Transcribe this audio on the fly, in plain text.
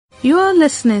You are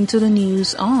listening to the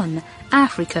news on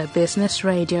Africa Business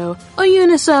Radio. A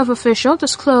UNICEF official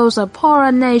disclosed that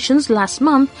poorer nations last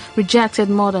month rejected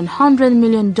more than 100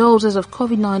 million doses of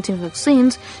COVID-19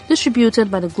 vaccines distributed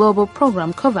by the global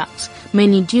program COVAX,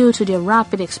 mainly due to their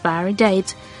rapid expiry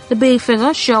date. The big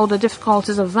figure showed the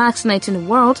difficulties of vaccinating the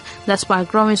world despite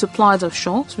growing supplies of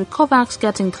shots, with COVAX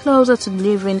getting closer to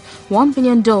delivering 1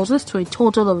 billion doses to a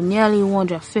total of nearly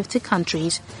 150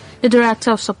 countries. The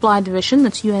Director of Supply Division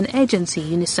at UN agency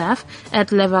UNICEF,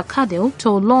 Etleva Kadil,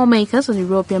 told lawmakers at the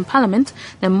European Parliament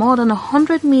that more than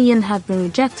 100 million had been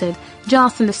rejected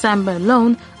just in December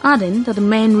alone, adding that the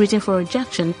main reason for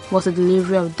rejection was the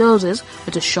delivery of doses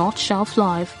with a short shelf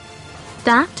life.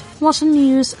 That was the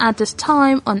news at this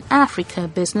time on Africa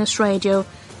Business Radio.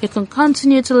 You can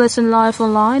continue to listen live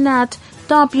online at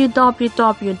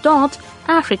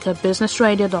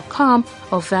www.africabusinessradio.com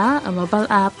or via a mobile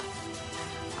app.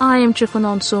 I am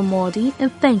Chukwunonso Modi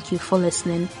and thank you for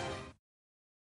listening.